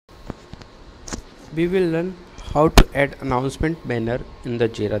We will learn how to add announcement banner in the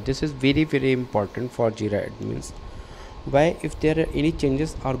Jira. This is very important for Jira admins. Why? If there are any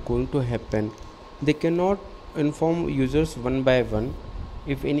changes are going to happen, they cannot inform users one by one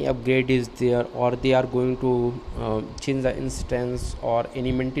if any upgrade is there, or they are going to change the instance, or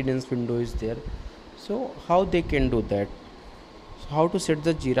any maintenance window is there. So how they can do that? So how to set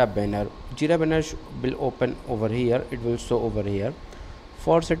the Jira banner? Jira banner will open over here. It will show over here.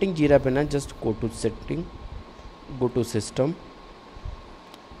 For setting Jira banner, just go to setting, go to system,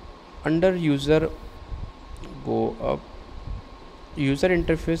 under user, go up, user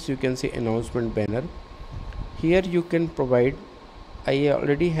interface, you can see announcement banner. Here you can provide, I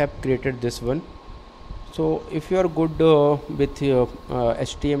already have created this one. So if you are good with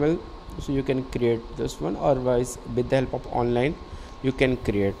HTML, so you can create this one, otherwise with the help of online you can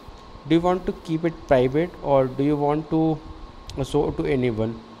create. Do you want to keep it private, or do you want to show to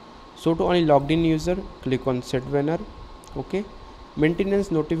anyone? So to only logged in user, click on set banner. Okay,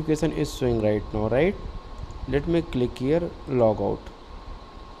 maintenance notification is showing right now, right? Let me click here, log out.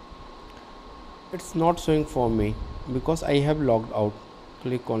 It's not showing for me because I have logged out.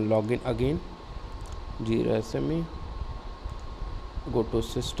 Click on login again, Jira SME, go to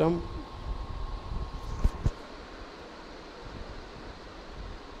system,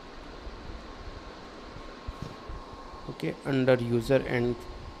 okay, under user and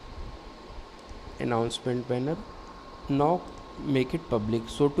announcement banner. Now make it public,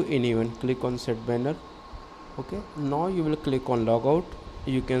 so to anyone, click on set banner. Okay, now you will click on logout.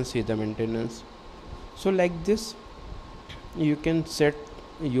 You can see the maintenance. So like this you can set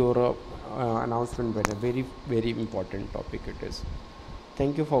your announcement banner. Very important topic it is.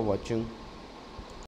 Thank you for watching.